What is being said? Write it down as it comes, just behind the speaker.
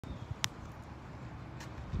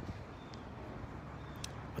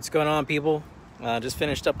What's going on, people? Just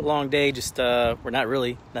finished up a long day. We're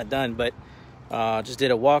not done, but just did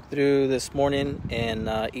a walkthrough this morning in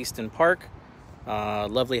Easton Park.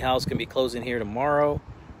 Lovely house, gonna be closing here tomorrow.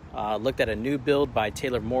 Looked at a new build by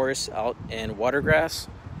Taylor Morris out in Watergrass.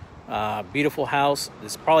 Beautiful house.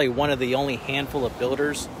 It's probably one of the only handful of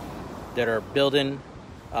builders that are building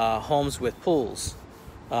homes with pools.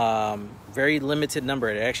 Very limited number.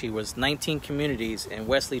 It actually was 19 communities in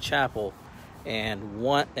Wesley Chapel,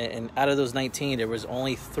 and out of those 19, there was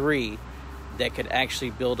only 3 that could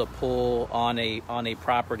actually build a pool on a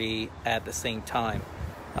property at the same time,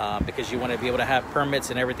 because you want to be able to have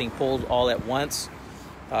permits and everything pulled all at once.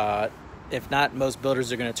 If not, most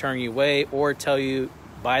builders are going to turn you away or tell you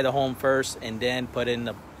buy the home first and then put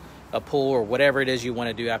in a pool or whatever it is you want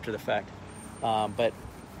to do after the fact. But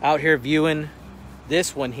out here viewing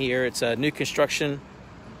this one here, it's a new construction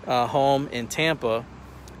home in Tampa.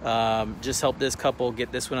 Just helped this couple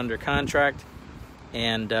get this one under contract,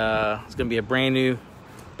 and it's going to be a brand new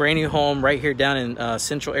home right here down in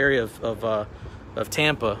central area of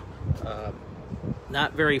Tampa,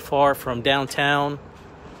 not very far from downtown.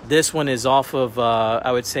 This one is off of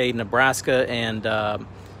I would say Nebraska and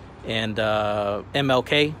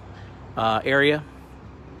MLK area.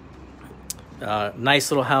 Nice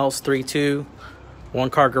little house, 3-2,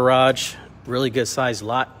 1-car garage, really good sized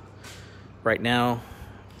lot. Right now,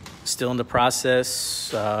 still in the process.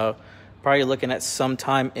 Probably looking at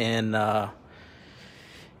sometime in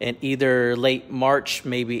either late March,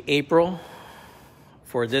 maybe April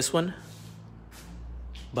for this one.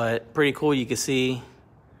 But pretty cool. You can see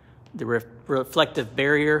the reflective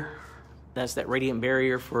barrier. That's that radiant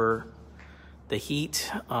barrier for the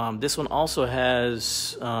heat. This one also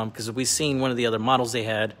has, because we've seen one of the other models they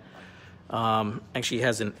had, actually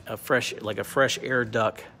has a fresh air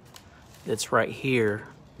duct that's right here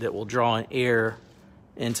that will draw in air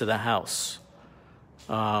into the house.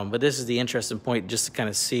 But this is the interesting point, just to kind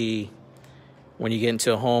of see when you get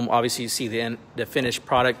into a home. Obviously, you see the finished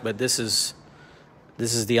product, but this is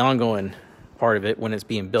the ongoing part of it when it's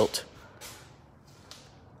being built.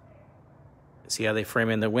 See how they frame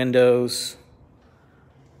in the windows?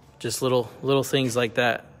 Just little things like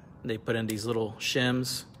that. They put in these little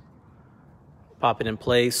shims, pop it in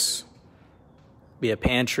place. Be a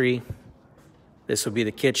pantry. This would be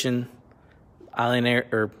the kitchen, island area,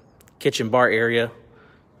 or kitchen bar area.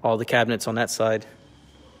 All the cabinets on that side.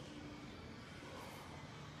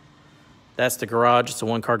 That's the garage. It's a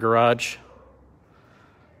 1-car garage.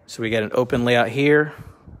 So we got an open layout here,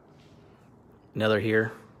 another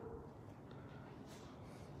here.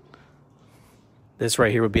 This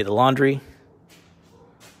right here would be the laundry.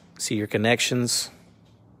 See your connections.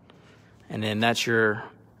 And then that's your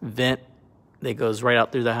vent that goes right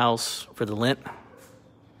out through the house for the lint.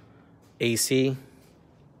 AC.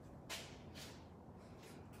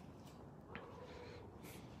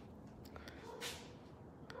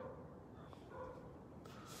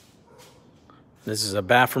 This is a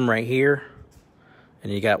bathroom right here,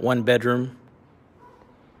 and you got 1 bedroom,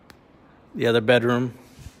 the other bedroom,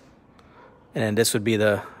 and then this would be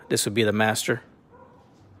the master.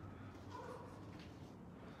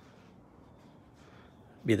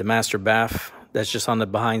 Be the master bath. That's just on the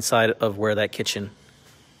behind side of where that kitchen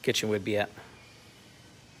would be at.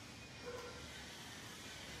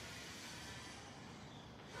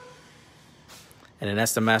 And then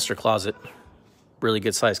that's the master closet. Really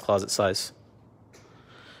good size closet size.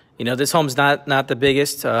 You know, this home's not the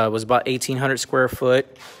biggest. It was about 1,800 square foot,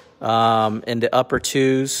 in the upper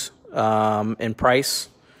 2s in price.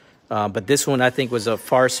 But this one I think was a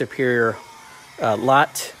far superior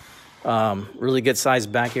lot. Really good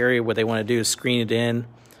sized back area. What they want to do is screen it in,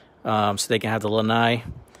 so they can have the lanai.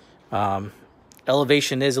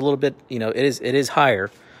 Elevation is a little bit, it is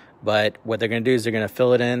higher, but what they're going to do is they're going to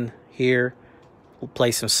fill it in here,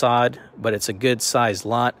 place some sod, but it's a good sized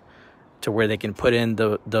lot to where they can put in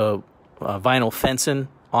the vinyl fencing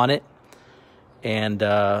on it, and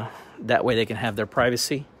that way they can have their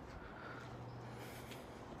privacy.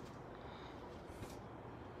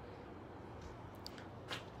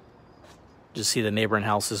 Just see the neighboring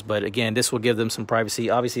houses, but again, this will give them some privacy.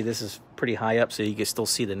 Obviously, this is pretty high up, so you can still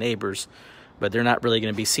see the neighbors, but they're not really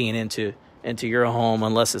going to be seeing into your home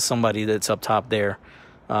unless it's somebody that's up top there.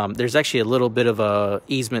 There's actually a little bit of a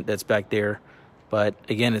easement that's back there, but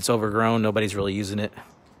again, it's overgrown. Nobody's really using it.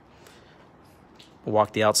 We'll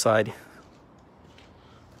walk the outside.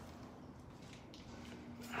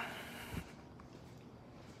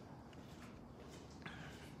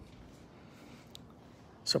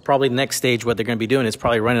 So probably next stage, what they're going to be doing is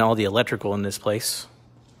probably running all the electrical in this place,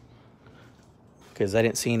 because I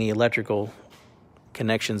didn't see any electrical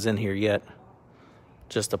connections in here yet,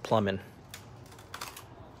 just the plumbing.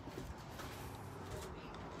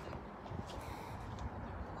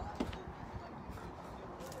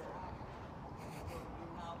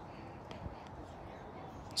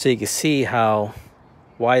 So you can see how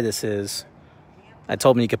wide this is. I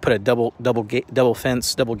told them you could put a double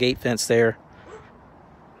gate fence there,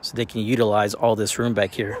 so they can utilize all this room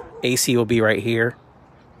back here. AC will be right here.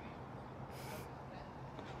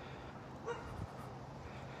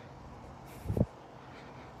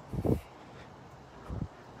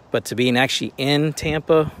 But to being actually in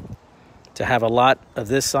Tampa, to have a lot of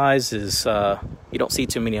this size is, you don't see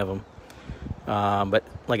too many of them. But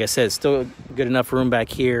like I said, it's still good enough room back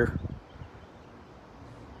here.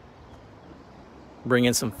 Bring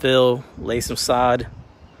in some fill, lay some sod.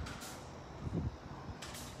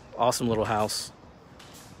 Awesome little house.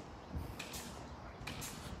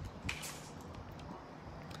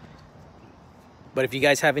 But if you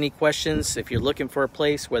guys have any questions, if you're looking for a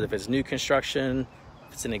place, whether if it's new construction,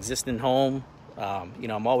 if it's an existing home, you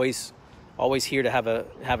know, I'm always here to have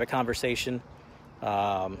a conversation.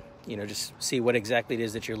 You know, just see what exactly it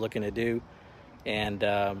is that you're looking to do. And,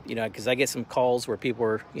 you know, because I get some calls where people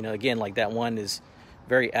are, you know, again, like that one is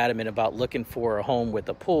very adamant about looking for a home with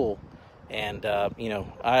a pool. And, you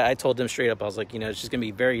know, I told them straight up, I was like, you know, it's just going to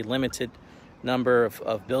be very limited number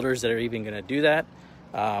of builders that are even going to do that.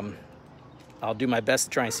 I'll do my best to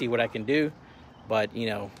try and see what I can do. But, you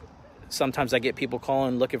know, sometimes I get people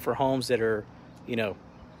calling looking for homes that are, you know,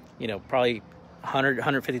 probably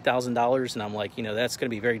 $150,000, and I'm like, you know, that's going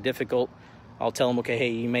to be very difficult. I'll tell them, okay, hey,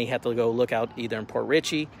 you may have to go look out either in Port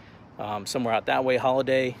Richey, somewhere out that way,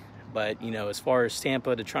 Holiday. But, you know, as far as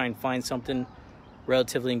Tampa, to try and find something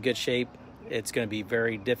relatively in good shape, it's going to be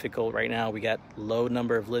very difficult right now. We got low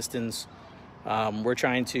number of listings. We're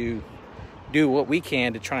trying to do what we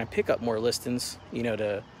can to try and pick up more listings, you know,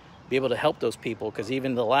 to be able to help those people. Because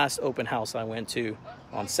even the last open house I went to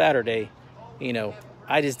on Saturday, you know,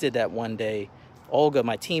 I just did that one day. Olga,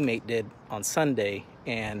 my teammate, did on Sunday,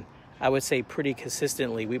 and I would say pretty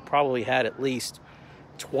consistently we probably had at least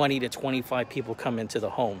 20 to 25 people come into the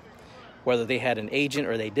home. Whether they had an agent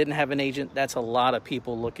or they didn't have an agent, that's a lot of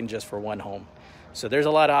people looking just for one home. So there's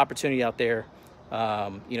a lot of opportunity out there,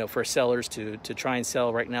 you know, for sellers to try and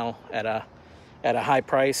sell right now at a high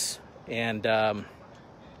price, and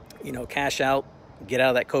you know, cash out, get out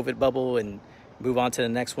of that COVID bubble, and move on to the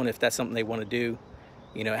next one if that's something they want to do.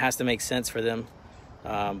 You know, it has to make sense for them.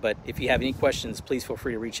 But if you have any questions, please feel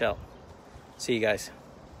free to reach out. See you guys.